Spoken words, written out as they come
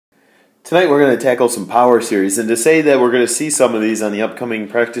Tonight we're going to tackle some power series, and to say that we're going to see some of these on the upcoming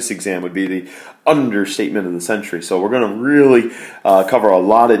practice exam would be the understatement of the century. So we're going to really cover a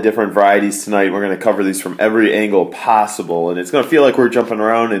lot of different varieties tonight. We're going to cover these from every angle possible, and it's going to feel like we're jumping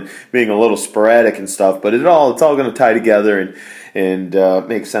around and being a little sporadic and stuff, but it's all going to tie together and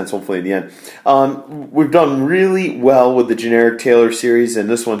make sense hopefully in the end. We've done really well with the generic Taylor series, and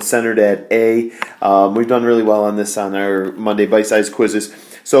this one's centered at A. We've done really well on this on our Monday bite-sized quizzes.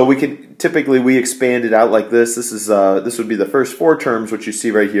 So we could typically expand it out like this. This would be the first four terms, which you see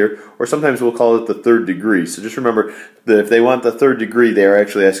right here, or sometimes we'll call it the third degree. So just remember that if they want the third degree, they are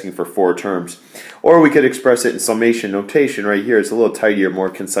actually asking for four terms. Or we could express it in summation notation right here. It's a little tidier, more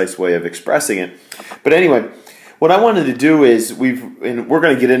concise way of expressing it. But anyway, what I wanted to do is and we're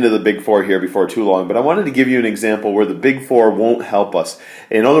going to get into the big four here before too long, but I wanted to give you an example where the big four won't help us.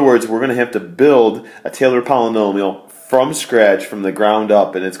 In other words, we're going to have to build a Taylor polynomial from scratch, from the ground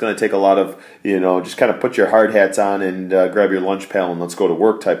up, and it's going to take a lot of, just kind of put your hard hats on and grab your lunch pail and let's go to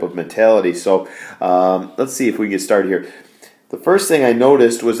work type of mentality. So let's see if we can get started here. The first thing I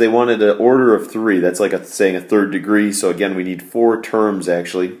noticed was they wanted an order of three. That's like saying a third degree. So again, we need four terms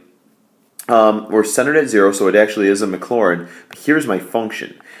actually. We're centered at 0, so it actually is a Maclaurin. But here's my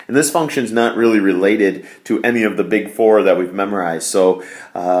function. And this function is not really related to any of the big four that we've memorized. So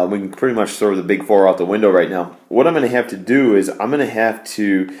we can pretty much throw the big four out the window right now. What I'm going to have to do is I'm going to have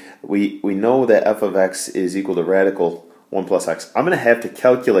to, we know that f of x is equal to radical 1 plus x. I'm going to have to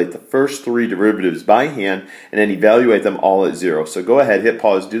calculate the first three derivatives by hand and then evaluate them all at 0. So go ahead, hit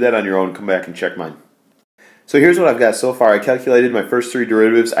pause, do that on your own, come back and check mine. So here's what I've got so far. I calculated my first three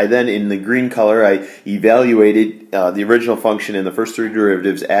derivatives. I then, in the green color, I evaluated the original function in the first three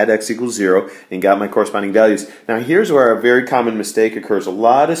derivatives, add x equals 0, and got my corresponding values. Now here's where a very common mistake occurs. A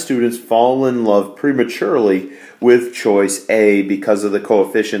lot of students fall in love prematurely with choice A because of the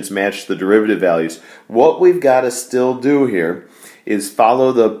coefficients match the derivative values. What we've got to still do here is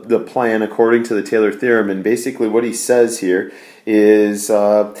follow the plan according to the Taylor theorem, and basically what he says here is,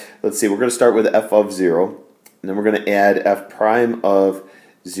 let's see, we're going to start with f of 0. And then we're going to add f prime of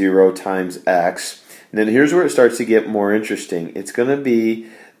 0 times x. And then here's where it starts to get more interesting. It's going to be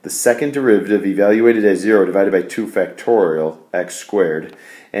the second derivative evaluated as 0 divided by 2 factorial x squared.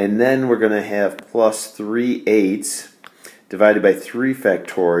 And then we're going to have plus 3/8 divided by 3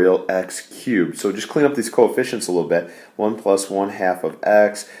 factorial x cubed. So just clean up these coefficients a little bit. 1 plus 1/2 of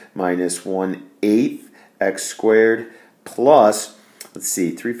x minus 1/8 x squared plus, let's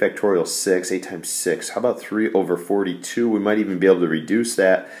see, 3 factorial 6, 8 times 6. How about 3 over 42? We might even be able to reduce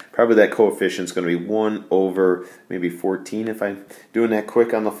that. Probably that coefficient is going to be 1 over maybe 14 if I'm doing that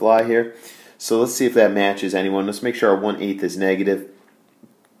quick on the fly here. So let's see if that matches anyone. Let's make sure our 1/8 is negative.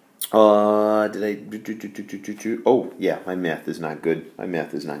 Oh, yeah, my math is not good. My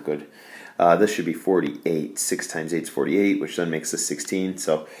math is not good. This should be 48. 6 times 8 is 48, which then makes us 16.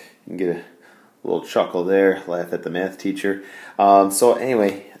 So you can get a little chuckle there, laugh at the math teacher. So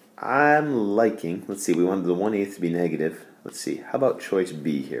anyway, I'm liking, let's see, we wanted the 1/8 to be negative. Let's see, how about choice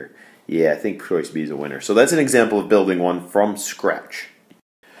B here? Yeah, I think choice B is a winner. So that's an example of building one from scratch.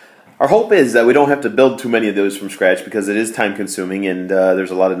 Our hope is that we don't have to build too many of those from scratch because it is time consuming and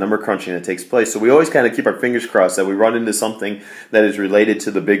there's a lot of number crunching that takes place. So we always kind of keep our fingers crossed that we run into something that is related to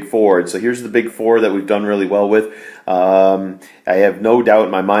the big four. And so here's the big four that we've done really well with. I have no doubt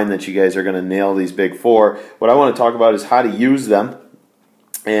in my mind that you guys are going to nail these big four. What I want to talk about is how to use them.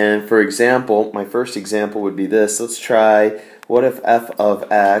 And for example, my first example would be this. Let's try, what if f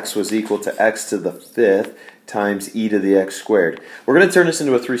of x was equal to x to the 5th times e to the x squared. We're going to turn this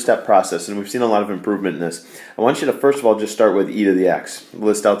into a three-step process, and we've seen a lot of improvement in this. I want you to first of all just start with e to the x.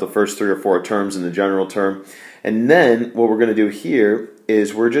 List out the first 3 or 4 terms in the general term. And then what we're going to do here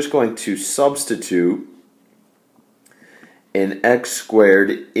is we're just going to substitute an x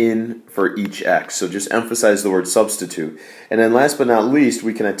squared in for each x. So just emphasize the word substitute. And then last but not least,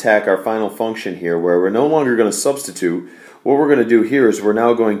 we can attack our final function here where we're no longer going to substitute. What we're going to do here is we're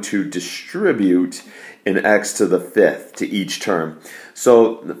now going to distribute an x to the 5th to each term.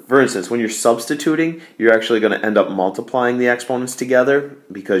 So for instance, when you're substituting, you're actually going to end up multiplying the exponents together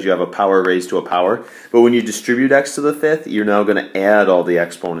because you have a power raised to a power. But when you distribute x to the 5th, you're now going to add all the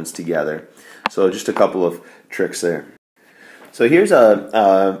exponents together. So just a couple of tricks there. So here's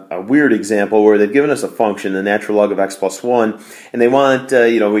a weird example where they've given us a function, the natural log of x plus 1, and they want,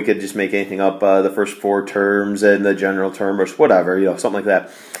 we could just make anything up, the first 4 terms and the general term or whatever, something like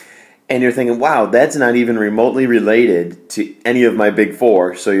that. And you're thinking, wow, that's not even remotely related to any of my big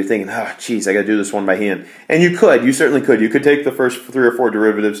four. So you're thinking, oh, geez, I got to do this one by hand. And you certainly could. You could take the first 3 or 4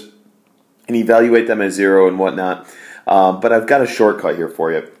 derivatives and evaluate them as 0 and whatnot. But I've got a shortcut here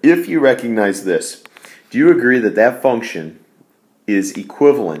for you. If you recognize this, do you agree that that function is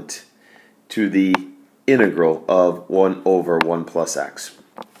equivalent to the integral of 1 over 1 plus x?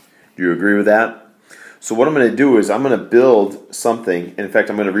 Do you agree with that? So what I'm going to do is I'm going to build something, and in fact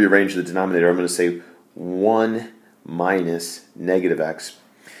I'm going to rearrange the denominator. I'm going to say 1 minus negative x.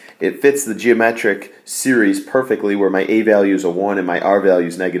 It fits the geometric series perfectly where my a value is a 1 and my r value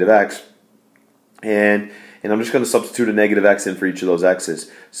is negative x. And I'm just going to substitute a negative x in for each of those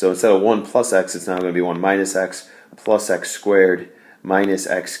x's. So instead of 1 plus x, it's now going to be 1 minus x plus x squared minus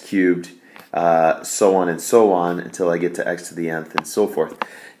x cubed, so on and so on until I get to x to the nth and so forth.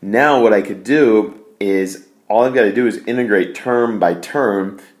 Now what I could do is all I've got to do is integrate term by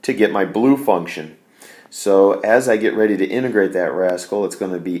term to get my blue function. So as I get ready to integrate that rascal, it's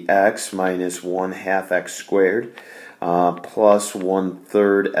going to be x minus 1/2 x squared plus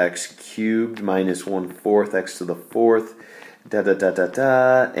 1/3 x cubed minus 1/4 x to the 4th,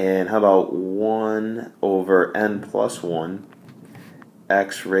 and how about 1 over n plus 1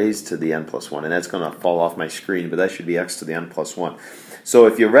 x raised to the n plus 1, and that's going to fall off my screen, but that should be x to the n plus 1. So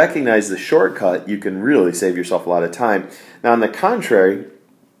if you recognize the shortcut, you can really save yourself a lot of time. Now on the contrary,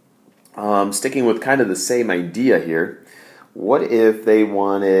 sticking with kind of the same idea here, what if they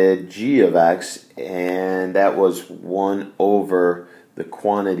wanted g of x and that was 1 over the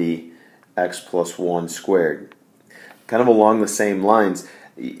quantity x plus 1 squared? Kind of along the same lines.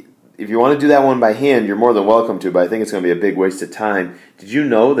 If you want to do that one by hand, you're more than welcome to, but I think it's going to be a big waste of time. Did you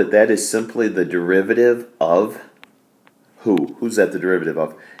know that that is simply the derivative of who? Who's that the derivative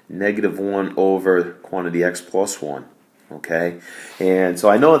of? Negative 1 over quantity x plus 1. Okay, and so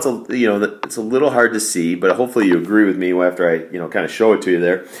I know it's it's a little hard to see, but hopefully you agree with me after I kind of show it to you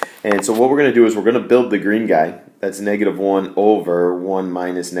there. And so what we're going to do is we're going to build the green guy. That's negative 1 over 1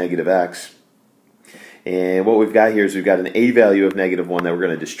 minus negative x. And what we've got here is we've got an a value of negative 1 that we're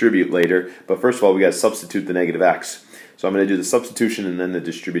going to distribute later. But first of all, we got to substitute the negative x. So I'm going to do the substitution and then the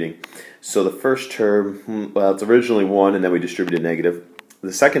distributing. So the first term, well, it's originally 1 and then we distributed negative.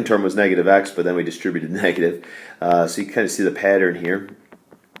 The second term was negative x, but then we distributed negative. So you kind of see the pattern here.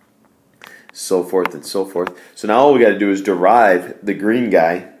 So forth and so forth. So now all we got to do is derive the green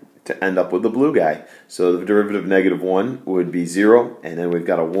guy to end up with the blue guy. So the derivative of negative 1 would be 0, and then we've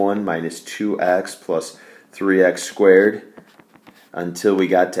got a 1 minus 2x plus 3x squared until we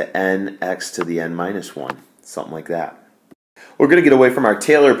got to nx to the n minus 1. Something like that. We're going to get away from our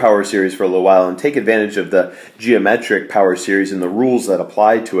Taylor power series for a little while and take advantage of the geometric power series and the rules that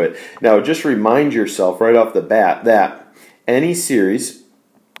apply to it. Now, just remind yourself right off the bat that any series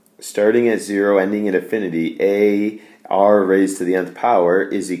starting at 0, ending at infinity, a r raised to the nth power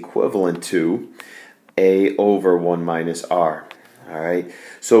is equivalent to a over 1 minus r. All right?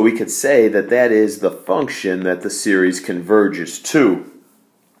 So we could say that that is the function that the series converges to.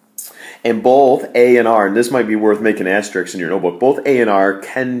 And both a and r, and this might be worth making asterisks in your notebook, both a and r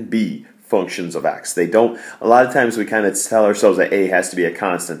can be functions of x. They don't, a lot of times we kind of tell ourselves that a has to be a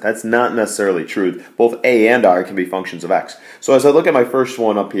constant. That's not necessarily true. Both a and r can be functions of x. So as I look at my first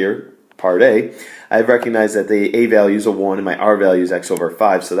one up here, part A, I've recognized that the a value is a 1 and my r value is x over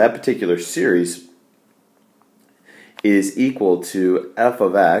 5. So that particular series is equal to f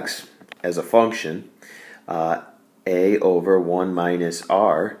of x as a function, a over 1 minus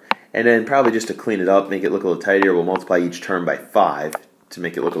r. And then probably just to clean it up, make it look a little tidier, we'll multiply each term by 5 to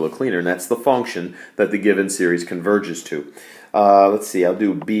make it look a little cleaner. And that's the function that the given series converges to. Let's see, I'll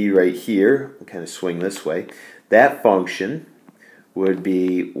do b right here. We'll kind of swing this way. That function would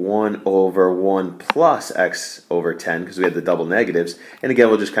be 1 over 1 plus x over 10 because we had the double negatives. And again,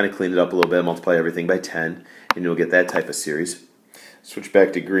 we'll just kind of clean it up a little bit, multiply everything by 10, and you'll get that type of series. Switch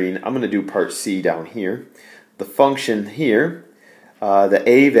back to green. I'm going to do part C down here. The function here, the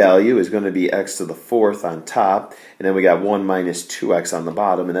a value is going to be x to the 4th on top, and then we got 1 minus 2x on the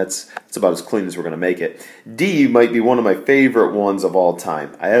bottom, and that's about as clean as we're going to make it. D might be one of my favorite ones of all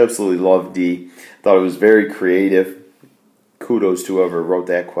time. I absolutely love D. Thought it was very creative. Kudos to whoever wrote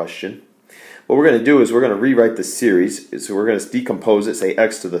that question. What we're going to do is we're going to rewrite the series. So we're going to decompose it, say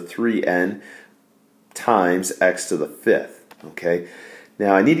x to the 3n times x to the 5th. Okay.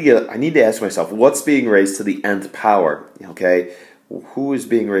 Now I need to ask myself, what's being raised to the nth power? Okay. Who is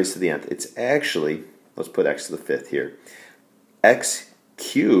being raised to the nth? It's actually, let's put x to the 5th here. X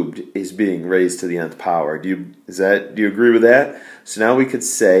cubed is being raised to the nth power. Do you agree with that? So now we could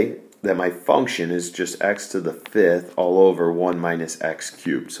say that my function is just x to the 5th all over 1 minus x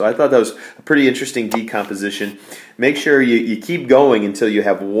cubed. So I thought that was a pretty interesting decomposition. Make sure you keep going until you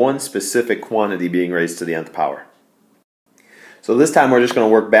have one specific quantity being raised to the nth power. So this time we're just going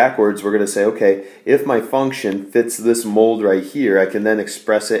to work backwards. We're going to say, okay, if my function fits this mold right here, I can then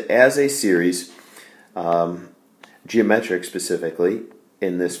express it as a series, geometric specifically,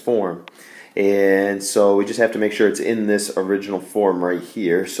 in this form. And so we just have to make sure it's in this original form right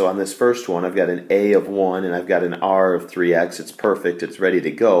here. So on this first one, I've got an a of 1 and I've got an r of 3x. It's perfect. It's ready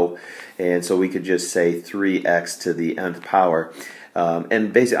to go. And so we could just say 3x to the nth power.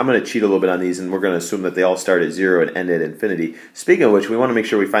 And basically, I'm going to cheat a little bit on these, and we're going to assume that they all start at 0 and end at infinity. Speaking of which, we want to make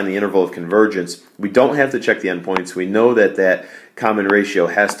sure we find the interval of convergence. We don't have to check the endpoints. We know that that common ratio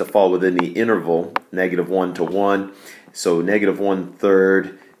has to fall within the interval, -1 to 1. So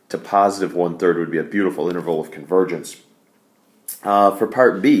 -1/3 to +1/3 would be a beautiful interval of convergence. For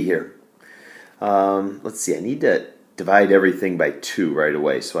part B here, let's see, I need to divide everything by 2 right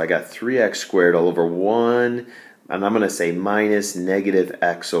away. So I got 3x squared all over 1, and I'm going to say minus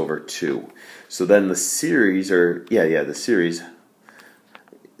 -x over 2. So then the series, or the series,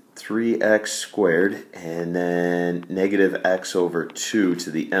 3x squared and then -x over 2 to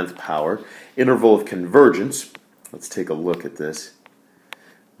the nth power. Interval of convergence, let's take a look at this,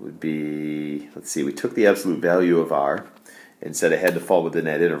 would be, let's see, we took the absolute value of r and said it had to fall within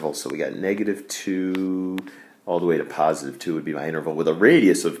that interval. So we got -2 all the way to +2 would be my interval with a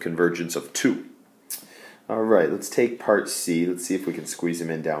radius of convergence of 2. All right, let's take part C. Let's see if we can squeeze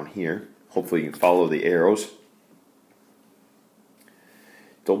them in down here. Hopefully you can follow the arrows.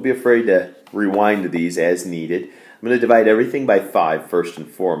 Don't be afraid to rewind these as needed. I'm going to divide everything by 5 first and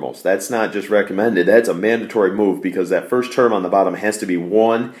foremost. That's not just recommended, that's a mandatory move, because that first term on the bottom has to be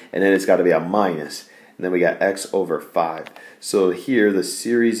 1 and then it's got to be a minus. And then we got x over 5. So here the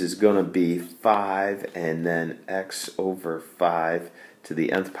series is going to be 5 and then x over 5 to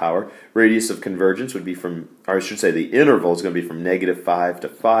the nth power. Radius of convergence would be from, or I should say the interval is going to be from -5 to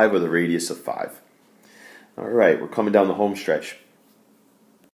 5 with a radius of 5. All right, we're coming down the home stretch.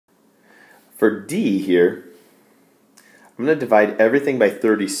 For D here, I'm going to divide everything by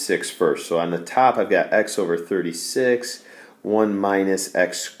 36 first. So on the top I've got x over 36, 1 minus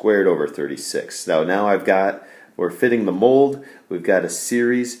x squared over 36. Now we're fitting the mold. We've got a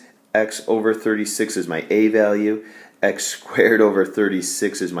series. X over 36 is my a value. X squared over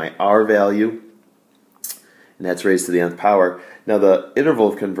 36 is my r value. And that's raised to the nth power. Now the interval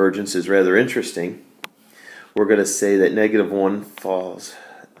of convergence is rather interesting. We're going to say that -1 falls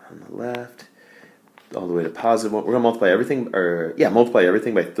on the left all the way to +1. We're going to multiply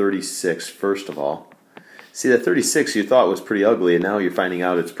everything by 36 first of all. See, that 36 you thought was pretty ugly, and now you're finding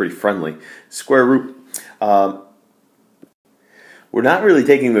out it's pretty friendly. Square root. We're not really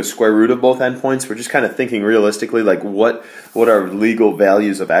taking the square root of both endpoints. We're just kind of thinking realistically, like what are legal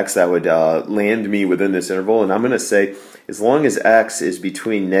values of x that would land me within this interval. And I'm going to say, as long as x is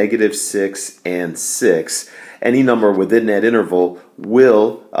between -6 and 6, any number within that interval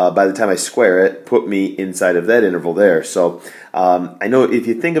will, by the time I square it, put me inside of that interval there. So I know if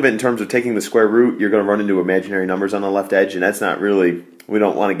you think of it in terms of taking the square root, you're going to run into imaginary numbers on the left edge, and that's not really, we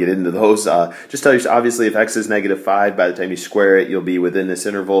don't want to get into those. Just tell you, obviously, if x is -5, by the time you square it, you'll be within this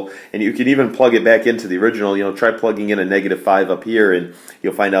interval. And you can even plug it back into the original. You know, try plugging in a -5 up here, and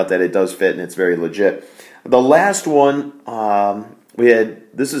you'll find out that it does fit, and it's very legit. The last one,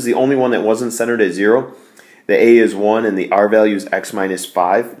 this is the only one that wasn't centered at 0. The a is 1, and the r value is x minus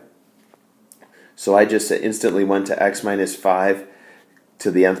 5. So I just instantly went to x minus 5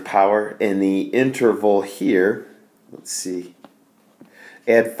 to the nth power. And the interval here, let's see,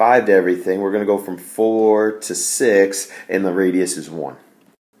 add 5 to everything. We're going to go from 4 to 6, and the radius is 1.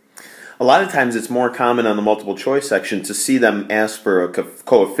 A lot of times it's more common on the multiple choice section to see them ask for a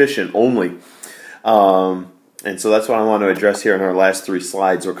coefficient only. And so that's what I want to address here in our last 3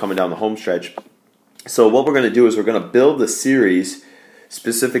 slides. We're coming down the home stretch. So what we're going to do is we're going to build the series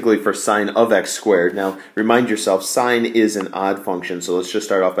specifically for sine of x squared. Now, remind yourself, sine is an odd function, so let's just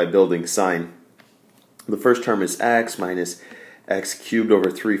start off by building sine. The first term is x minus x cubed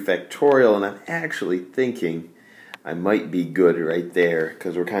over 3 factorial, and I'm actually thinking I might be good right there,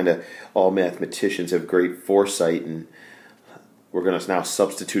 because we're kind of, all mathematicians have great foresight, and we're going to now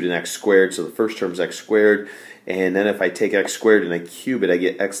substitute an x squared, so the first term is x squared, and then if I take x squared and I cube it, I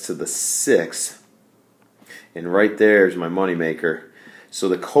get x to the 6th. And right there is my moneymaker. So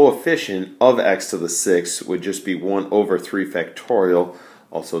the coefficient of x to the 6th would just be 1 over 3 factorial,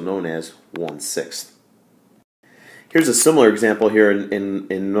 also known as 1/6. Here's a similar example here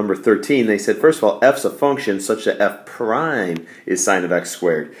in number 13. They said, first of all, f's a function such that f prime is sine of x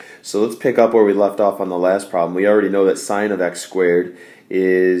squared. So let's pick up where we left off on the last problem. We already know that sine of x squared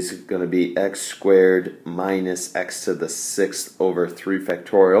is going to be x squared minus x to the 6th over 3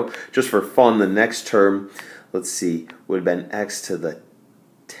 factorial. Just for fun, the next term, let's see, would have been x to the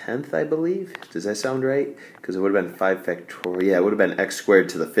 10th, I believe. Does that sound right? Because it would have been 5 factorial. Yeah, it would have been x squared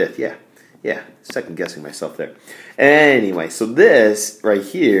to the 5th. Yeah, second guessing myself there. Anyway, so this right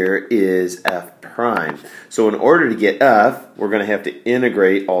here is f prime. So in order to get f, we're going to have to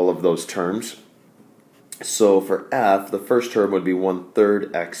integrate all of those terms. So for f, the first term would be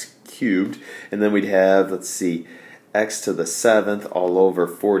 1/3 x cubed, and then we'd have, let's see, x to the 7th all over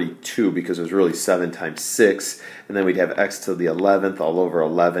 42, because it was really 7 times 6, and then we'd have x to the 11th all over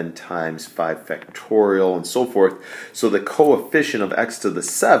 11 times 5 factorial, and so forth. So the coefficient of x to the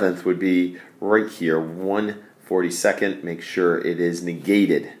 7th would be right here, 1/42. Make sure it is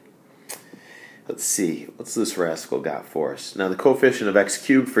negated. Let's see, what's this rascal got for us? Now the coefficient of x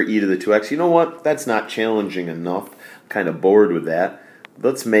cubed for e to the 2x, you know what? That's not challenging enough. I'm kind of bored with that.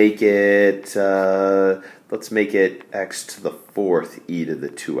 Let's make it x to the 4th e to the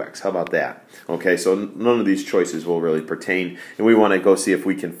 2x. How about that? Okay, so none of these choices will really pertain, and we want to go see if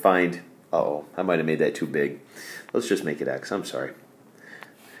we can find, uh-oh, I might have made that too big. Let's just make it x, I'm sorry.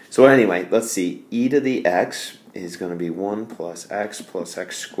 So anyway, let's see, e to the x is going to be 1 plus x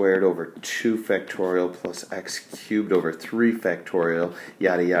squared over 2 factorial plus x cubed over 3 factorial,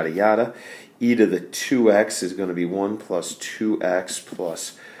 yada, yada, yada. E to the 2x is going to be 1 plus 2x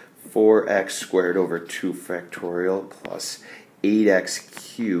plus 4x squared over 2 factorial plus 8x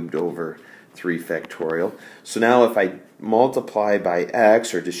cubed over 3 factorial. So now if I multiply by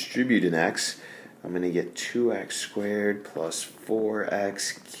x or distribute an x, I'm going to get 2x squared plus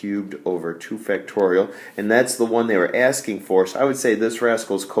 4x cubed over 2 factorial, and that's the one they were asking for. So I would say this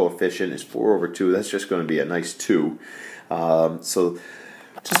rascal's coefficient is 4 over 2. That's just going to be a nice 2. So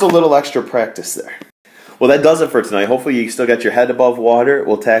just a little extra practice there. Well, that does it for tonight. Hopefully you still got your head above water.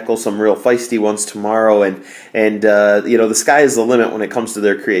 We'll tackle some real feisty ones tomorrow, and you know, the sky is the limit when it comes to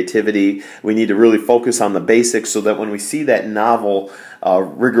their creativity. We need to really focus on the basics so that when we see that novel,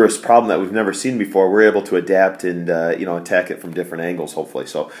 rigorous problem that we've never seen before, we're able to adapt and you know, attack it from different angles, hopefully.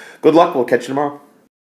 So good luck. We'll catch you tomorrow.